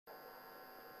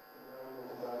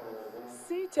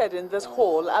Seated in this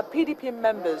hall are PDP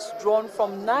members drawn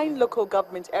from 9 local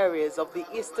government areas of the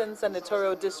Eastern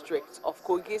Senatorial District of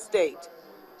Kogi State.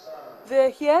 They are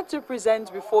here to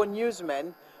present before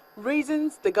newsmen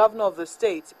reasons the governor of the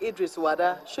state, Idris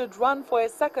Wada, should run for a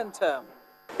second term.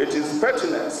 It is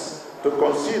pertinent to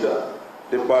consider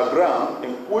the background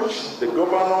in which the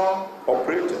governor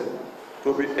operated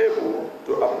to be able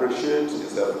to appreciate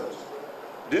his effort.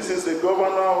 This is a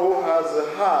governor who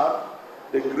has had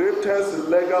the greatest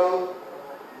legal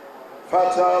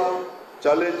fatal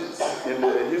challenges in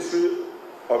the history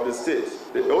of the state.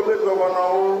 The only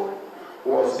governor who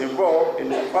was involved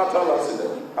in a fatal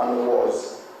accident and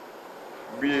was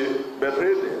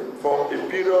bedridden for a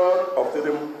period of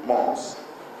 3 months.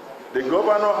 The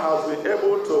governor has been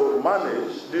able to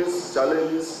manage these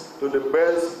challenges to the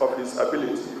best of his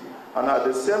ability and at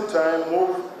the same time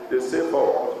move the state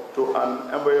forward to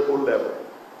an enviable level.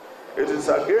 It is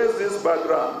against this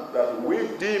background that we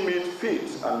deem it fit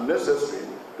and necessary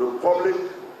to publicly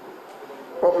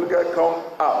come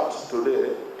out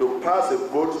today to pass a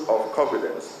vote of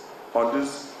confidence on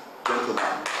this gentleman.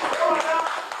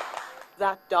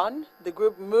 That done, the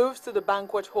group moves to the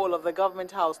banquet hall of the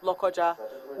Government House, Lokoja,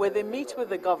 where they meet with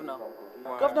the governor.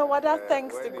 Governor Wada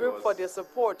thanks the group for their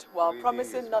support while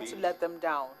promising not to let them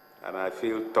down. And I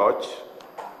feel touched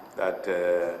that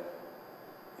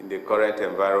in the current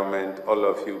environment, all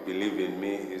of you believe in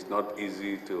me. It's not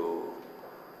easy to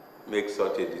make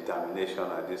such a determination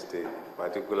at this stage,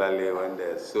 particularly when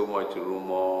there's so much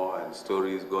rumor and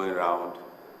stories going around.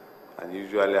 And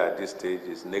usually at this stage,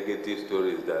 it's negative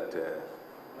stories that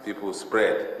people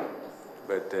spread.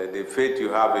 But the faith you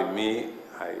have in me,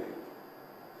 I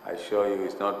assure you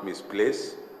is not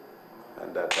misplaced,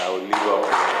 and that I will live up to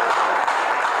it.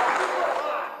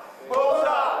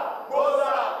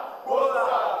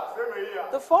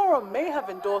 The forum may have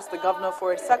endorsed the governor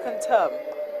for a second term,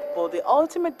 but the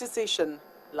ultimate decision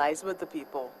lies with the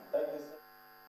people.